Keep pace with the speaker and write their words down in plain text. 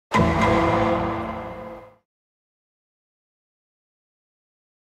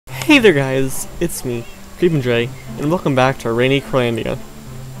Hey there guys, it's me, Kreepn, and welcome back to rainy Kreelandia.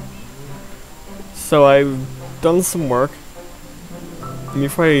 So I've done some work, and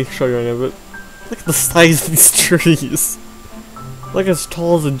before I show you any of it, look at the size of these trees. Like as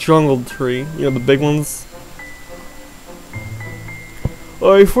tall as a jungle tree, you know, the big ones.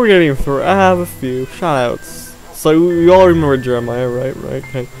 Well, before getting any further, I have a few shoutouts. So you all remember Jeremiah, right?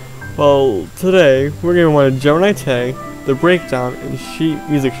 Okay. Well, today we're gonna want to Gemini Tay, the breakdown, and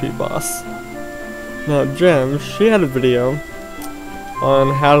music sheet boss. Now, Gem, she had a video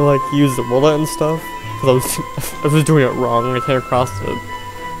on how to like use the roulette and stuff, because I was doing it wrong. I came across it,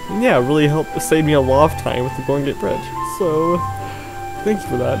 and yeah, it really helped save me a lot of time with the Golden Gate Bridge. So, thank you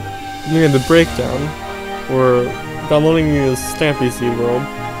for that. And then the breakdown, we're downloading the Stampy Seed world.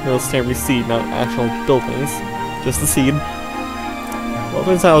 No, Stampy Seed, not actual buildings, just the seed. Well,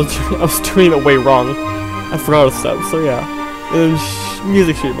 turns out I was doing it way wrong. I forgot a step, so yeah. And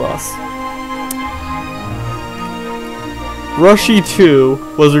music sheet boss. Rushy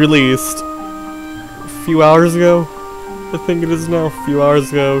 2 was released a few hours ago. I think it is now. A few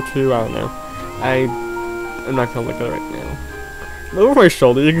hours ago to, I don't know. I'm not gonna look at it right now. Over my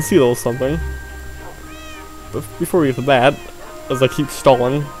shoulder, you can see a little something. But before we get to that, as I keep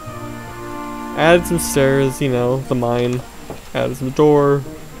stalling, added some stairs, you know, the mine. Added some door,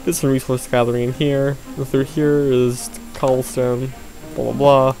 did some resource gathering in here. And through here is cobblestone, blah blah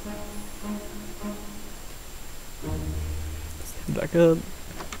blah. Back up.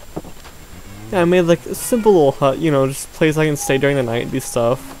 Yeah, I made like a simple little hut, you know, just a place I can stay during the night and do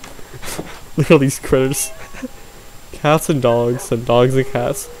stuff. Look at all these critters. Cats and dogs and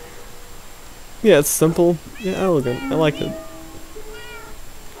cats. Yeah, it's simple. Yeah, elegant. I like it.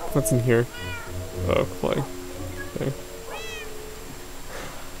 What's in here? Oh, play. Okay.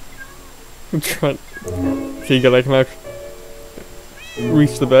 I'm trying. Okay, good. I can actually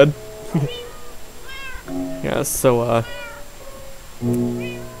reach the bed. Yeah. So, how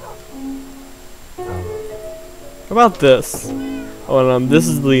about this? Oh, and this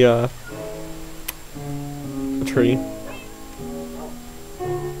is the tree.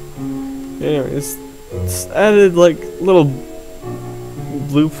 Anyways, just added like little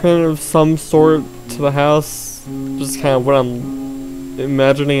blueprint of some sort to the house. Just kind of what I'm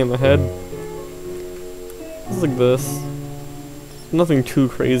imagining in the head. It's like this. Nothing too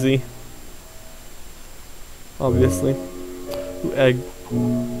crazy. Obviously. Ooh, egg.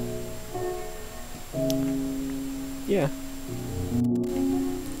 Yeah.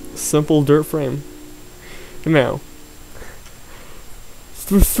 Simple dirt frame. Now,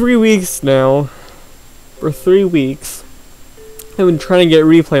 for 3 weeks now, I've been trying to get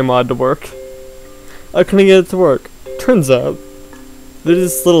replay mod to work. I couldn't get it to work. Turns out, there's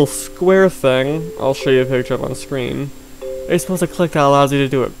this little square thing, I'll show you a picture of on screen. You're supposed to click that allows you to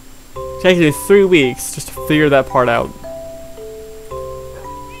do it. It takes me 3 weeks just to figure that part out.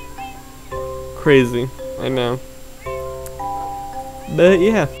 Crazy, I know. But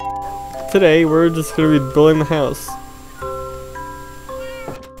yeah, today we're just gonna be building the house.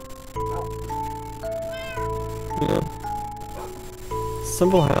 Yeah.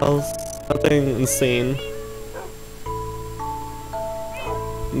 Simple house, nothing insane.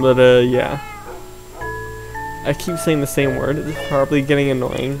 But yeah. I keep saying the same word, it's probably getting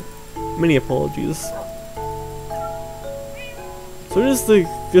annoying. Many apologies. So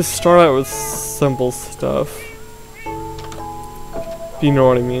just start out with simple stuff. If you know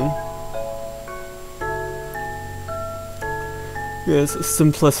what I mean. Yeah, it's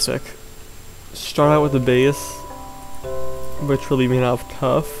simplistic. Start out with the base, which will be made out of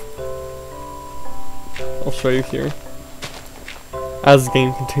tough. I'll show you here. As the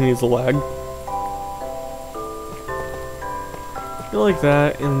game continues to lag. Like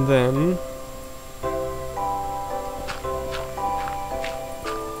that, and then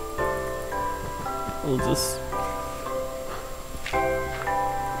we'll just.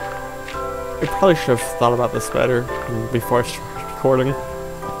 I probably should have thought about this better before I started recording.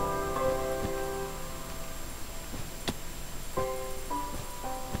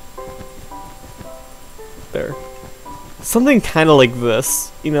 There. Something kind of like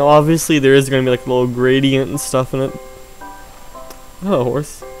this. You know, obviously there is going to be like a little gradient and stuff in it. Oh,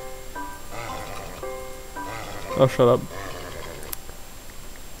 horse. Oh, shut up.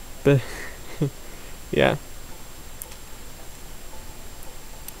 But, yeah.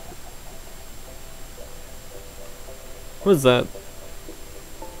 What is that?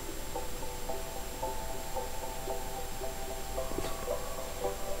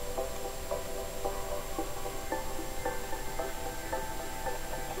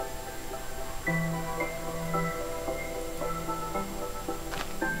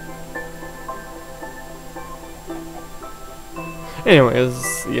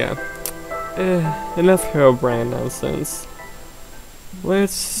 Anyways, yeah. Enough hero brand nonsense.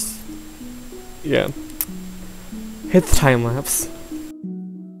 Let's, yeah, hit the time lapse.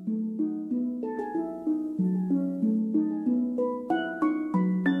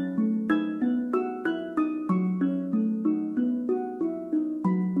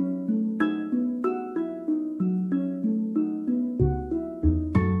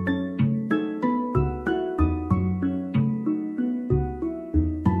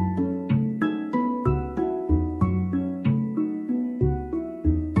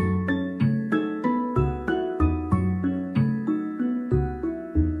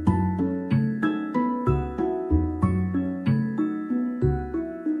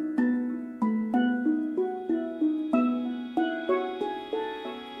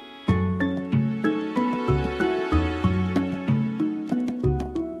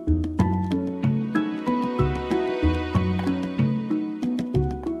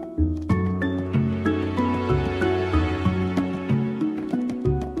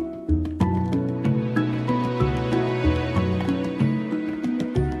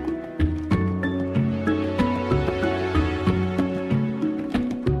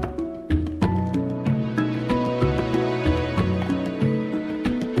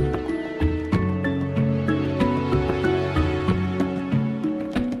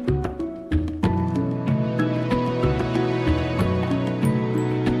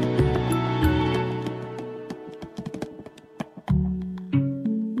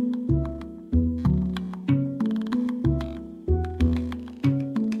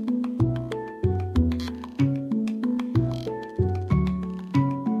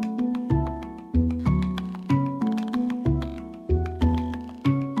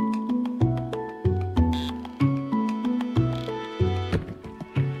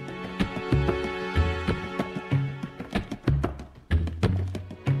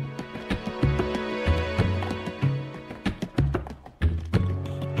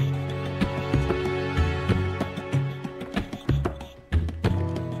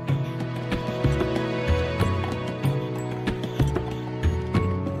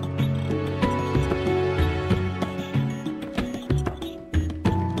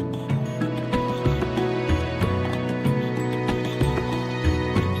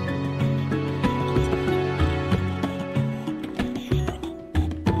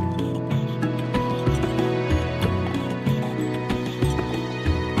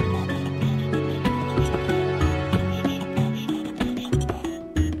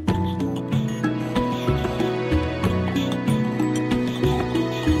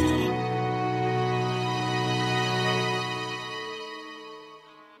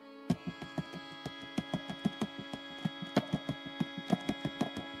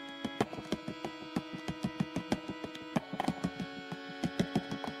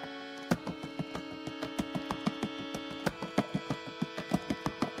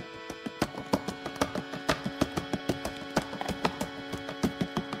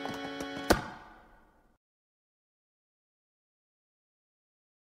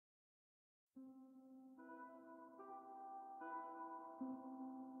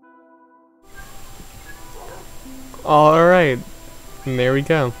 Alright, there we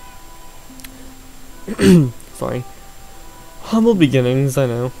go. Sorry. Humble beginnings, I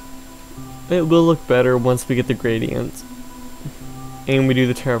know. It will look better once we get the gradient. And we do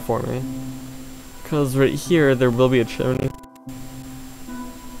the terraforming. Because right here, there will be a chimney.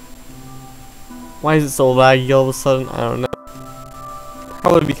 Why is it so laggy all of a sudden? I don't know.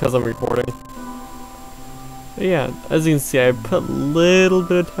 Probably because I'm recording. But yeah, as you can see, I put a little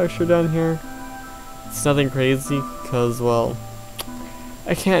bit of texture down here. It's nothing crazy, because, well,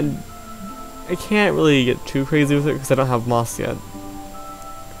 I can't really get too crazy with it because I don't have moss yet.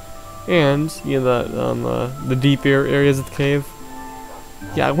 And, you know, that, the deep areas of the cave.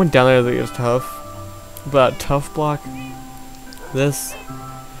 Yeah, I went down there, it was tough. But tough block, this,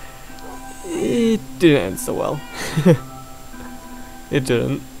 it didn't end so well. It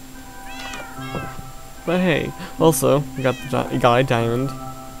didn't. But hey, also, I got a diamond,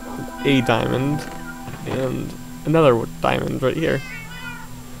 and another diamond right here.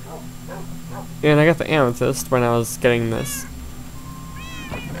 And I got the amethyst when I was getting this.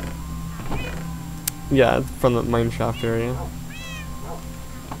 Yeah, from the mineshaft area.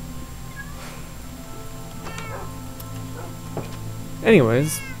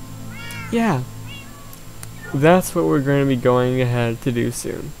 Anyways, yeah. That's what we're going to be going ahead to do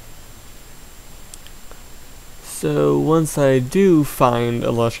soon. So once I do find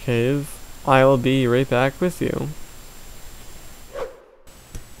a lush cave, I will be right back with you.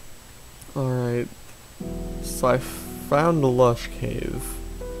 Alright, so I found a lush cave.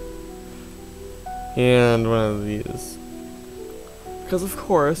 And one of these. Because of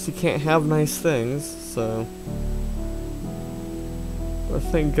course you can't have nice things, so. But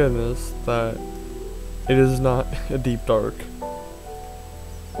thank goodness that it is not a deep dark.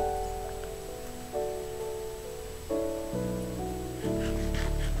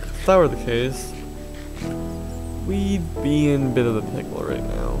 If that were the case, we'd be in a bit of a pickle right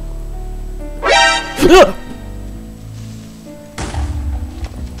now.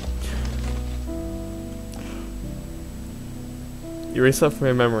 Erase that from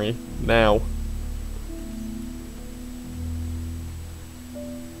my memory, now.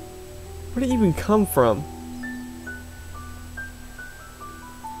 Where did it even come from?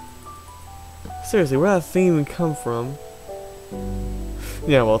 Seriously, where did that thing even come from?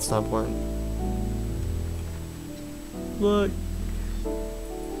 Yeah, well, it's not important. Look.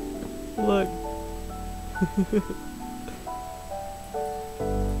 Look.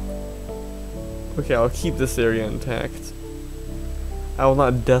 Okay, I'll keep this area intact. I will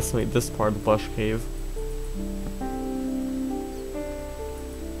not decimate this part of the Lush Cave.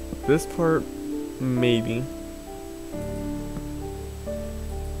 This part, maybe.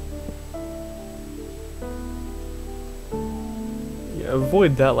 Yeah,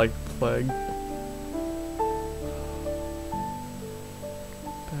 avoid that like plague. Back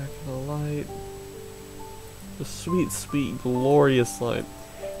to the light. The sweet, sweet, glorious light.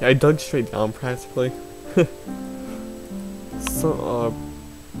 Yeah, I dug straight down practically. So,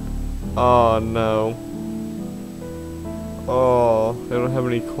 oh no. Oh, they don't have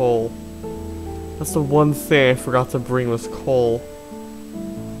any coal. That's the one thing I forgot to bring was coal.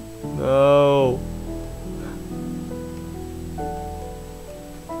 No.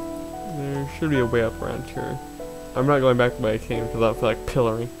 There should be a way up around here. I'm not going back the way I came because I feel like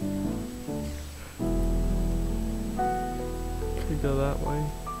pillaring. Could go that way.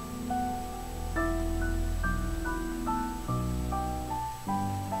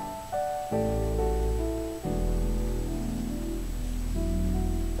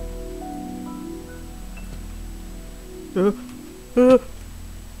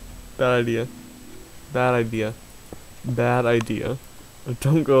 Bad idea. Bad idea. Bad idea.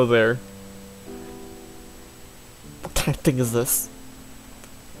 Don't go there. What kind of thing is this?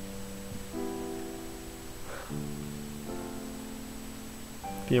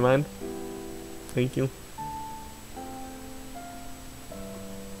 Do you mind? Thank you.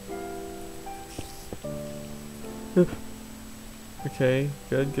 Okay,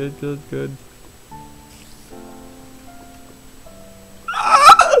 good, good, good, good.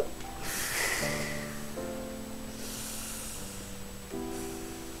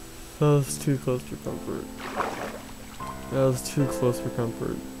 That was too close for comfort. That was too close for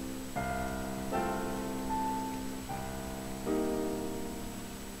comfort.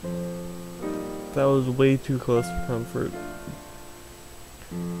 That was way too close for comfort.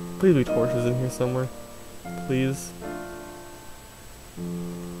 Please be torches in here somewhere. Please.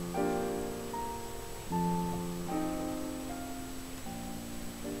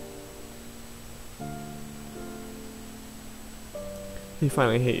 You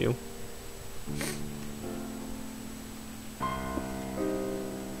finally hate you.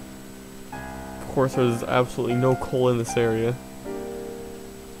 Of course, there's absolutely no coal in this area.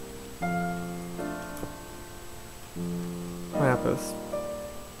 Lapis.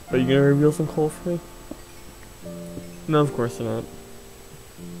 Are you gonna reveal some coal for me? No, of course not.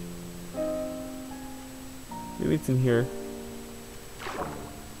 Maybe it's in here.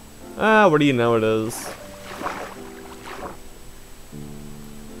 Ah, what do you know it is?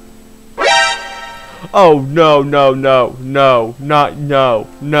 Oh no no no no not no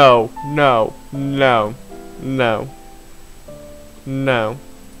no no no no no.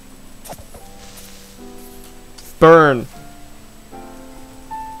 Burn.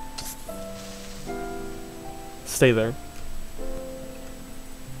 Stay there.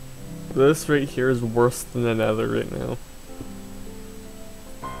 This right here is worse than the Nether right now.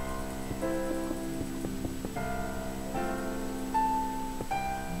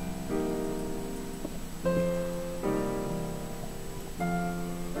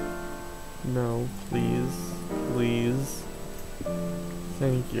 No, please, please.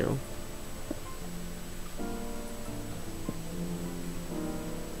 Thank you.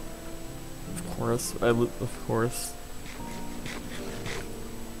 Of course, of course.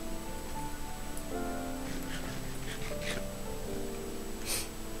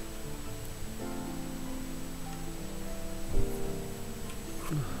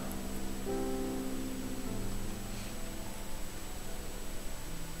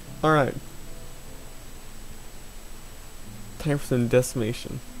 All right. Time for some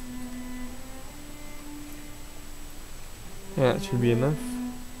decimation. Yeah, that should be enough.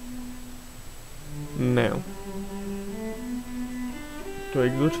 Now, do I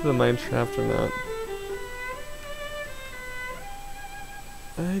go to the mine shaft or not?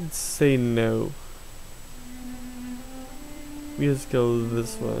 I'd say no. We just go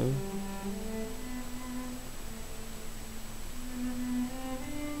this way.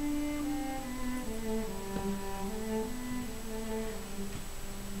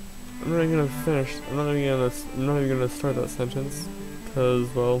 I'm not even gonna finish. I'm not even gonna start that sentence, cause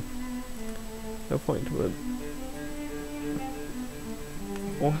well, no point to it.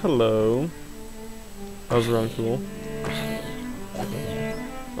 Oh, hello. That was wrong tool.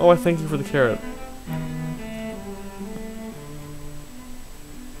 Oh, I thank you for the carrot.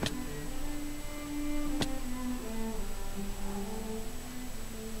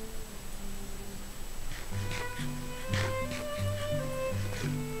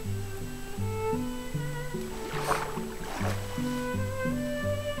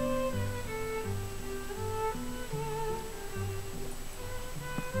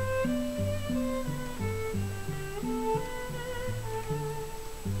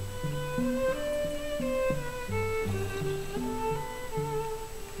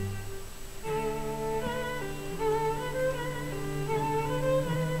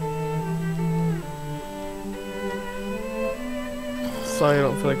 Sorry, I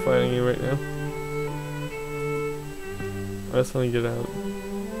don't feel like fighting you right now. I just want to get out.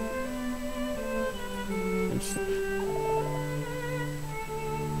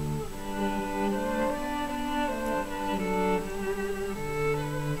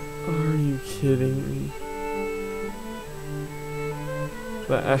 Are you kidding me?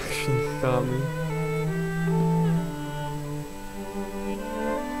 That actually got me.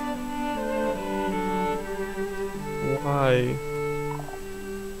 Why?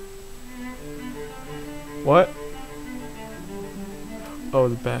 What? Oh,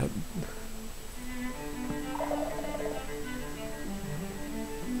 the bat.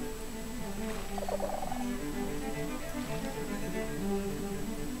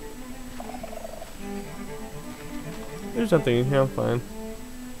 There's nothing in here, I'm fine.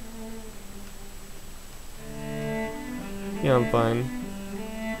 Yeah, I'm fine.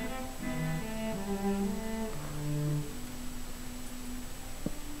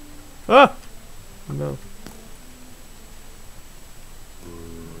 Ah! Oh, no.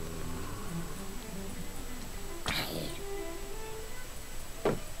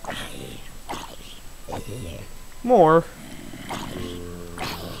 More.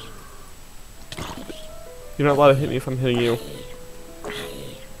 You're not allowed to hit me if I'm hitting you.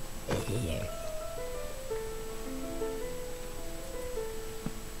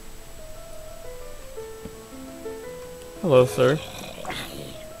 Hello, sir.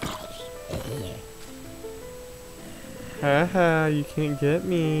 Haha, you can't get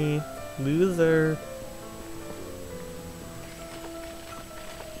me. Loser.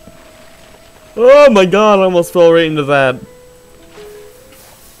 Oh my god, I almost fell right into that.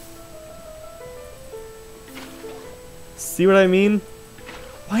 See what I mean?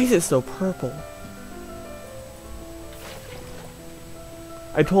 Why is it so purple?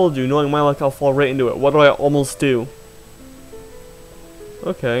 I told you, knowing my luck, I'll fall right into it. What do I almost do?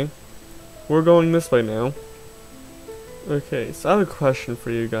 Okay. We're going this way now. Okay, so I have a question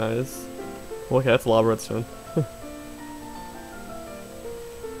for you guys. Okay, that's a lot of redstone.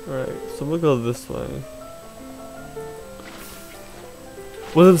 Alright, so we'll go this way.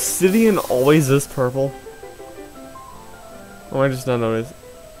 Was obsidian always this purple? Or am I just not noticing?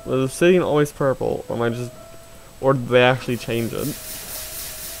 Was obsidian always purple? Or am I just... Or did they actually change it?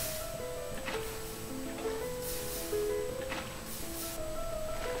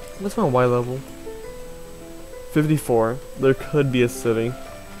 What's my Y level? 54. There could be a city.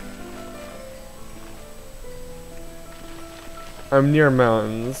 I'm near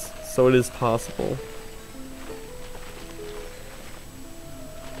mountains, so it is possible.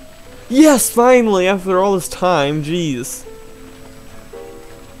 Yes, finally! After all this time, jeez.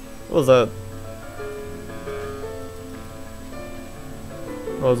 What was that?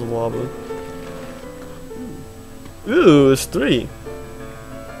 That was a lava. Ooh, it's 3.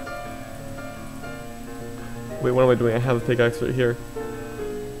 Wait, what am I doing? I have a pickaxe right here.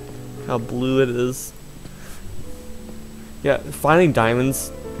 How blue it is. Yeah, finding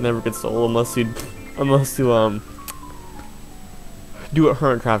diamonds never gets old unless you do what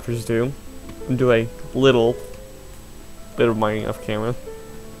hermit crafters do and do a little bit of mining off camera.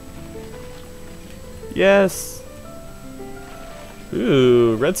 Yes.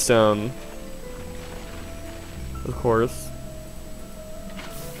 Ooh, redstone. Of course.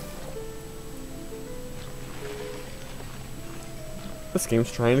 This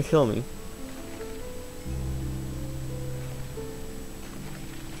game's trying to kill me.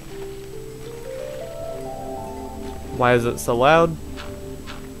 Why is it so loud?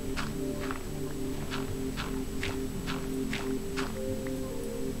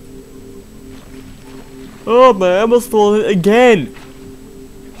 Oh man, I almost fell in it again!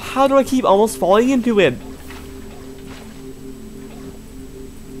 How do I keep almost falling into it?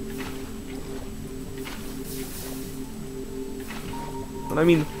 I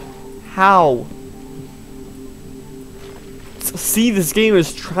mean, how? See, this game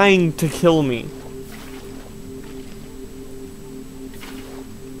is trying to kill me.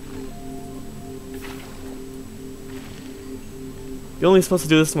 You're only supposed to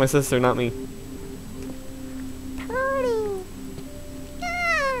do this to my sister, not me.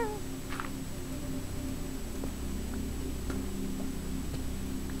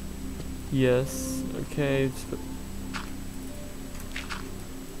 Yes, okay.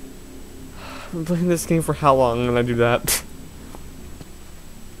 I'm playing this game for how long when I do that?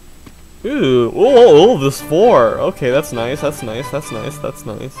 Ooh, oh, this 4. Okay, that's nice, that's nice, that's nice, that's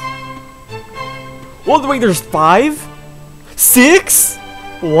nice. What, wait, there's 5? 6?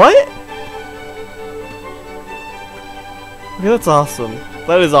 What? Okay, that's awesome.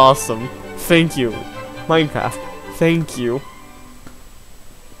 That is awesome. Thank you. Minecraft, thank you.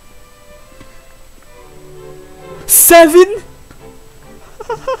 7?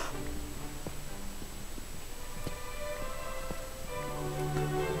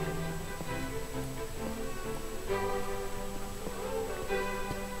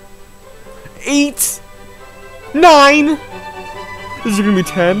 Eight? 9? Is there gonna be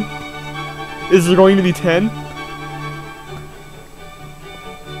 10? Is there going to be 10?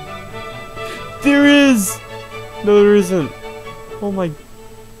 There is! No, there isn't. Oh my...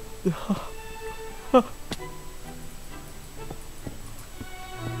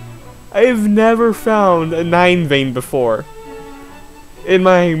 I've never found a 9 vein before. In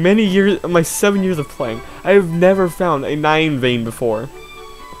my many years, my 7 years of playing, I have never found a 9 vein before.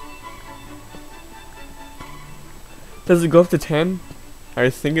 Does it go up to 10? I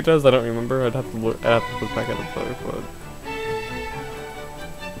think it does. I don't remember. I'd have to look back at the photo.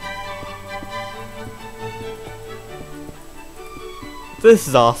 This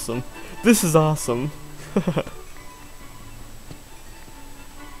is awesome. This is awesome.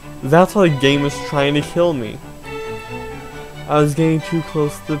 That's why the game was trying to kill me. I was getting too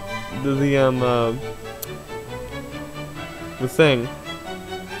close to the thing.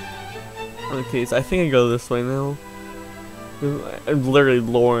 Okay, so I think I go this way now. I'm literally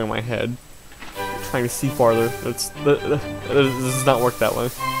lowering my head, trying to see farther. This does not work that way.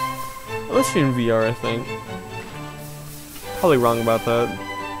 Unless you're in VR, I think. Probably wrong about that.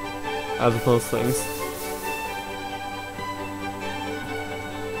 As opposed to things.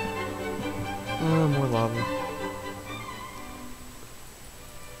 More lava.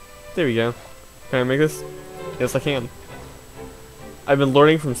 There we go. Can I make this? Yes, I can. I've been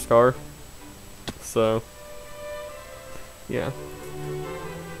learning from Scar. So... yeah.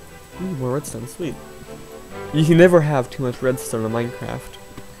 Ooh, more redstone, sweet. You can never have too much redstone in Minecraft.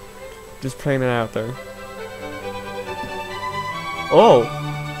 Just playing it out there. Oh!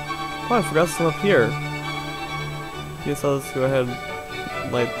 Oh, I forgot some up here. Guess I'll just go ahead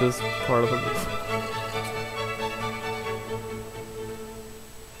and light this part of it.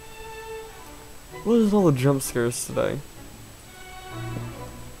 What is all the jump scares today?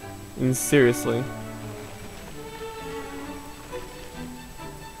 I mean, seriously.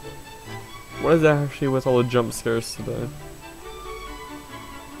 What is actually with all the jump scares today?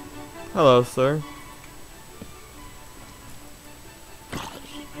 Hello, sir.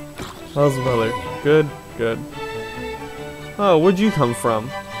 How's the weather? Good, good. Oh, where'd you come from?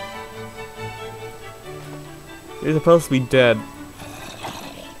 You're supposed to be dead.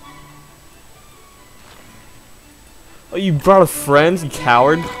 Oh, you brought a friend, you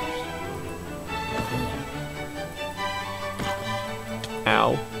coward?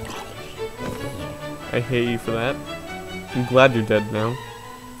 Ow. I hate you for that. I'm glad you're dead now.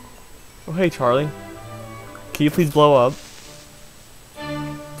 Oh, hey, Charlie. Can you please blow up?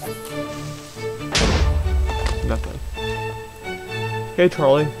 Nothing. Hey,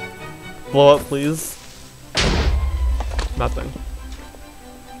 Charlie. Blow up, please. Nothing.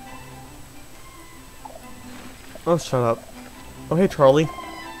 Oh, shut up. Oh, hey, Charlie.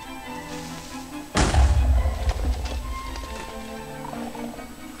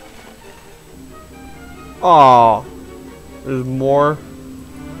 Aw. There's more.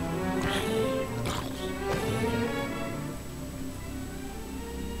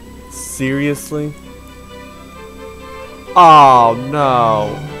 Seriously? Oh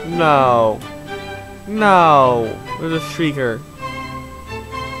no. No. No. There's a shrieker.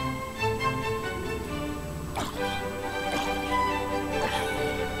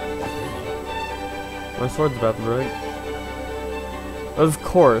 My sword's about to break. Of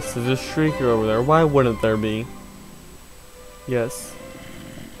course, there's a shrieker over there. Why wouldn't there be? Yes.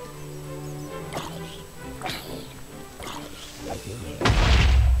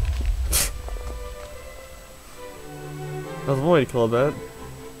 That was one way to kill that.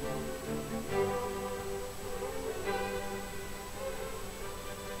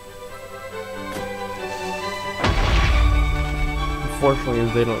 Unfortunately,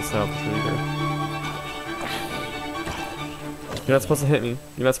 they don't set up the trigger. You're not supposed to hit me.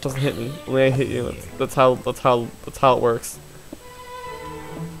 You're not supposed to hit me. Only I hit you. That's how it works.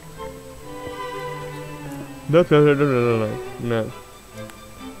 No. No.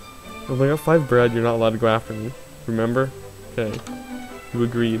 If I got 5 bread, you're not allowed to go after me. Remember? Okay. You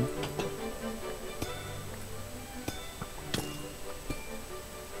agreed.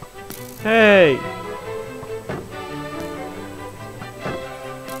 Hey!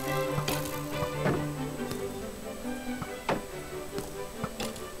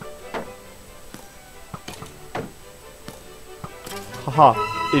 Haha,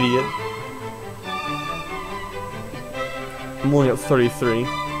 idiot. I'm only at 33.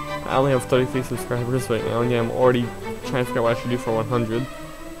 I only have 33 subscribers right now, and yeah, I'm already trying to figure out what I should do for 100.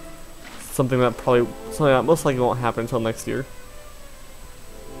 Something that most likely won't happen until next year.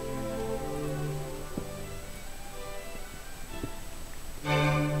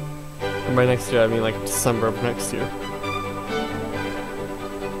 And by next year, I mean like December of next year.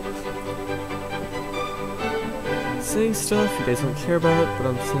 Saying stuff you guys don't care about, but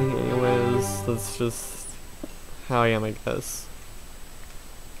I'm saying anyways. That's just how I am, I guess.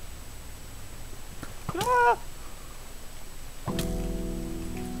 Ah!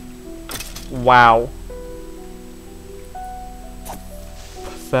 Wow.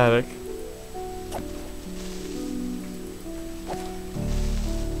 Pathetic.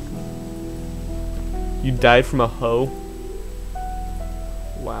 You died from a hoe?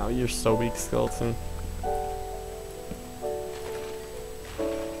 Wow, you're so weak, skeleton.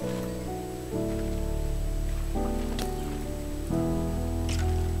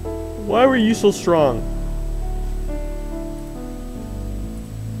 Why were you so strong?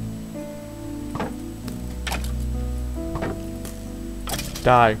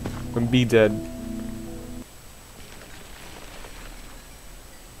 Die and be dead.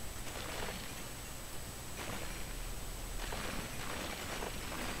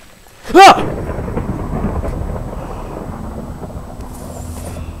 Ah!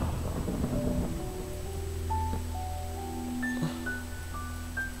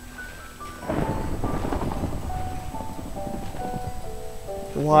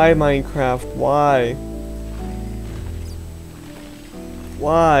 Why Minecraft? Why?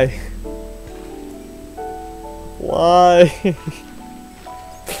 Why? Why?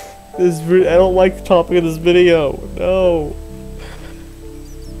 I don't like the topic of this video. No.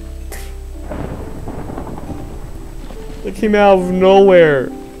 It came out of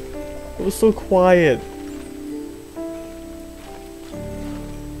nowhere. It was so quiet.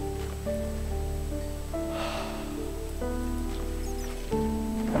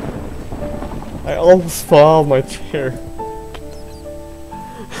 I almost fell out of my chair.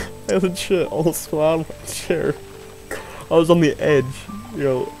 I legit almost fell out of my chair. I was on the edge, you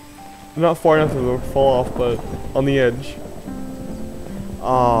know, not far enough to fall off, but on the edge.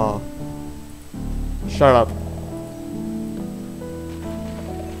 Ah. Shut up.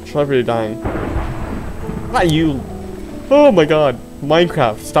 Shut up or you're dying. Not you. Oh my god.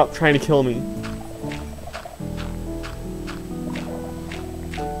 Minecraft, stop trying to kill me.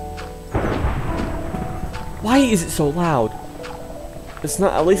 Why is it so loud? It's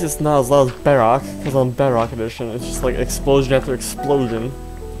not, at least it's not as loud as Bedrock, because on Bedrock Edition it's just like explosion after explosion.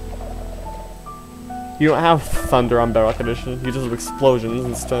 You don't have thunder on Bedrock Edition, you just have explosions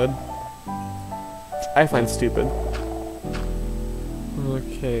instead. I find stupid.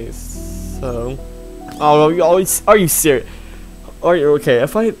 Okay, so... Oh, are you serious? Are you okay?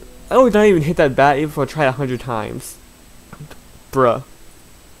 If I would not even hit that bat even if I tried 100 times. Bruh.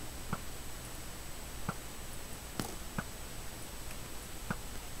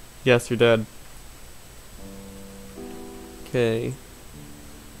 Yes, you're dead. Okay.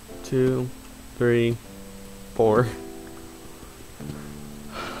 2, 3, 4.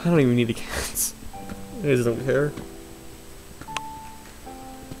 I don't even need the cats. I just don't care.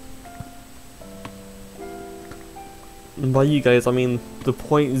 And by you guys, I mean the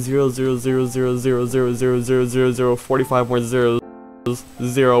 0.0000000000045 more zeros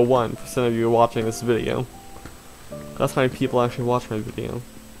 01% of you watching this video. That's how many people actually watch my video.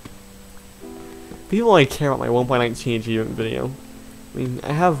 People only care about my 1.19 achievement video. I mean,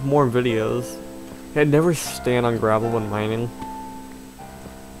 I have more videos. I never stand on gravel when mining.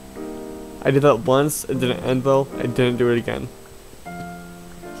 I did that once, it didn't end well, I didn't do it again.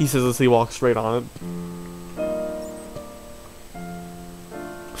 He says as he walks straight on it.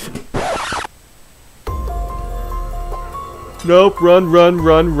 Nope, run, run,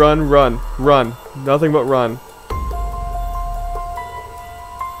 run, run, run, run. Nothing but run.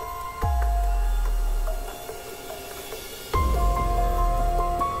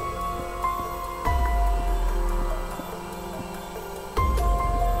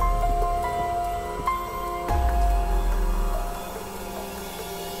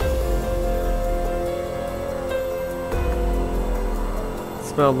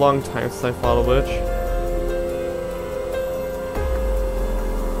 It's been a long time since I fought a witch.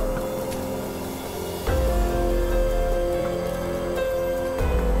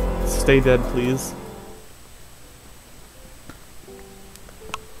 Stay dead, please.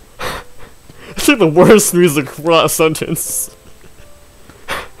 It's like the worst music for that sentence.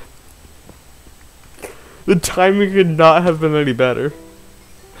 The timing could not have been any better.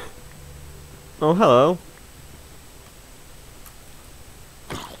 Oh, hello.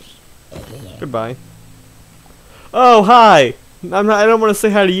 Goodbye. Oh, hi! I don't want to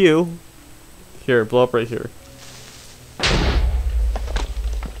say hi to you. Here, blow up right here.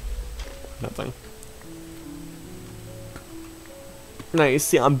 Nothing. Now, you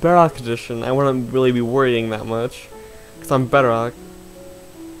see, on Bedrock Edition, I wouldn't really be worrying that much. Because on Bedrock,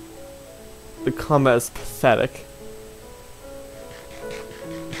 the combat is pathetic.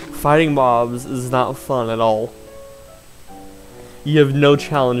 Fighting mobs is not fun at all. You have no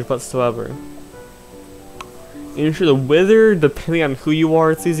challenge whatsoever. And sure, the Wither, depending on who you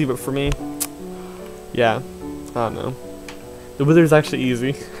are, it's easy, but for me, yeah, I don't know. The Wither is actually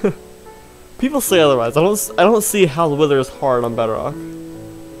easy. People say otherwise. I don't see how the Wither is hard on Bedrock.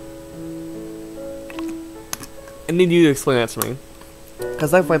 I need you to explain that to me.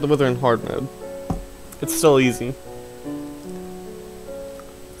 Because I fight the Wither in hard mode. It's still easy.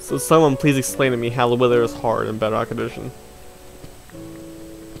 So someone please explain to me how the Wither is hard in Bedrock Edition.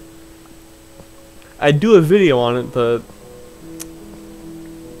 I do a video on it, but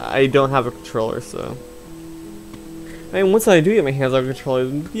I don't have a controller, so. I mean, once I do get my hands on a controller,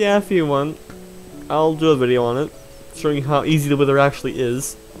 yeah, if you want, I'll do a video on it, showing you how easy the Wither actually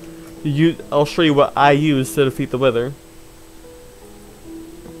is. I'll show you what I use to defeat the Wither.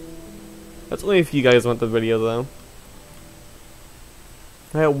 That's only if you guys want the video, though.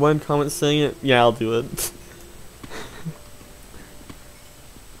 I had one comment saying it. Yeah, I'll do it.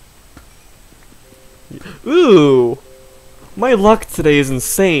 Ooh! My luck today is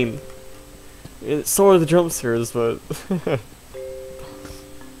insane. So are the jump scares, but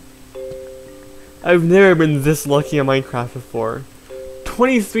I've never been this lucky in Minecraft before.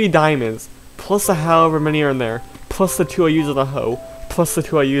 23 diamonds, plus the however many are in there, plus the 2 I use on the hoe, plus the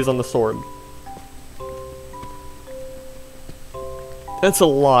 2 I use on the sword. That's a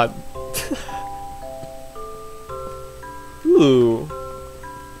lot. Ooh.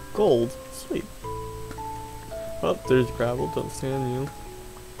 Gold. Sweet. Oh, there's gravel. Don't stand you.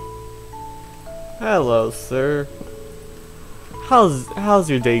 Hello, sir. How's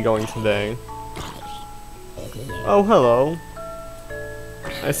your day going today? Oh, hello.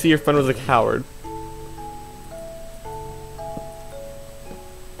 I see your friend was a coward.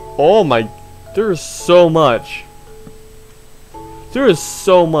 Oh my, there's so much. There is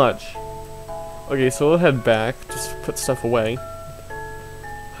so much. Okay, so we'll head back. Just put stuff away.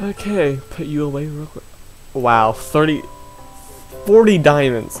 Okay, put you away real quick. Wow, 40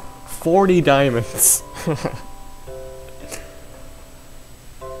 diamonds. 40 diamonds.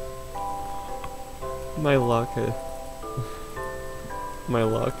 My luck. My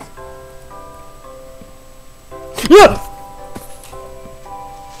luck. Yeah!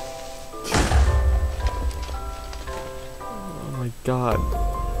 Oh my god.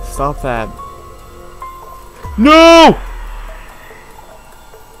 Stop that. No!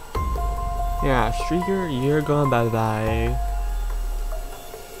 Yeah, Streaker, you're gone bye-bye.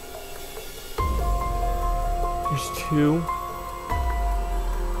 There's 2.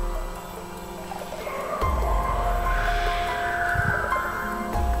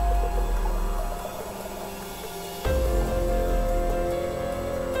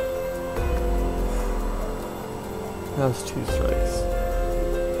 That was 2 strikes.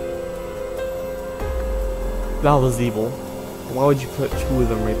 That was evil. Why would you put 2 of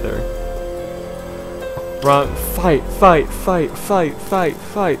them right there? Run, fight, fight, fight, fight, fight,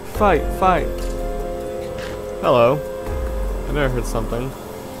 fight, fight, fight. Hello. I never heard something.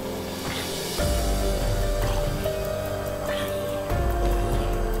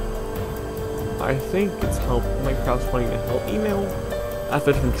 I think it's help. Minecraft's wanting to help me now.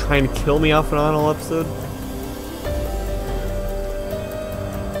 After him trying to kill me off and on all episode.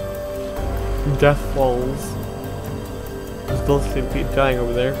 Death falls. There's both seem to be dying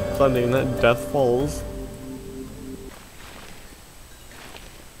over there. So I'm naming that Death Falls.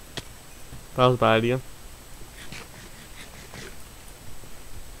 That was a bad idea.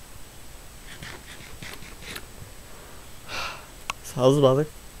 So how's the weather?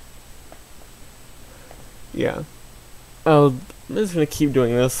 Yeah. I'm just gonna keep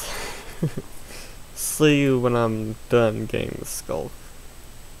doing this. See you when I'm done getting the skull.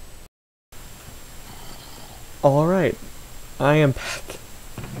 Alright. I am back.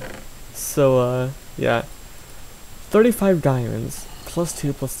 So, yeah. 35 diamonds. Plus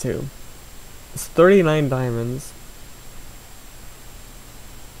 2 plus 2. It's 39 diamonds.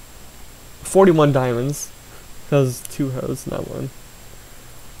 41 diamonds. Because 2 hoes, not 1.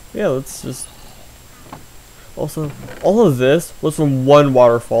 Yeah, let's just... Also, all of this was from 1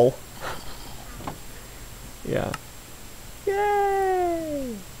 waterfall. Yeah.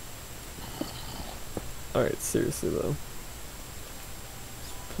 Yay! Alright, seriously though.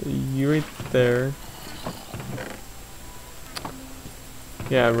 Put you right there.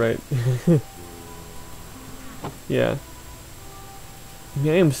 Yeah, right. Yeah. I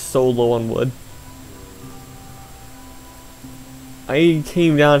mean, I am so low on wood. I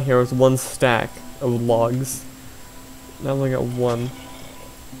came down here with 1 stack of logs. Now I've only got 1.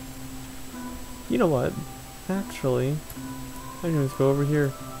 You know what? Actually, I can just go over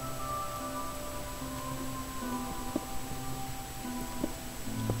here.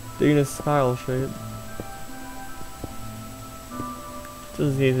 Digging a style shade. Just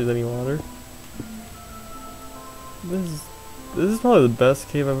in case there's any water. This is probably the best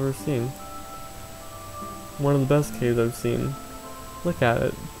cave I've ever seen. One of the best caves I've seen. Look at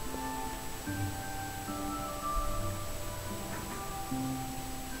it.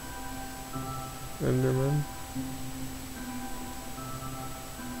 Enderman.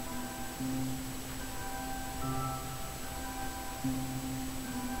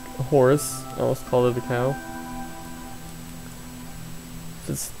 A horse. I almost called it a cow.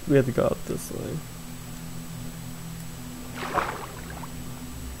 We have to go out this way.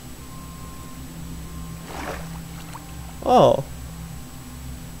 Oh.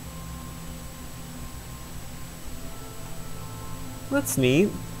 That's neat.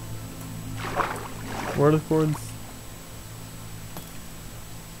 Where are the cords?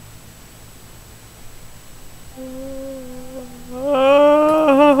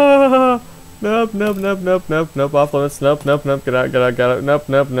 Nope, nope, nope, nope, nope, nope, off limits, nope, nope, nope, get out, nope,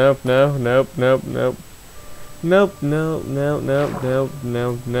 nope, nope, no, nope, nope, nope. Nope, no, no, no, no,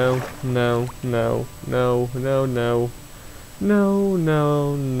 no, no, no, no, no, no, no, no,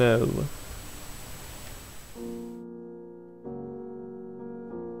 no, no.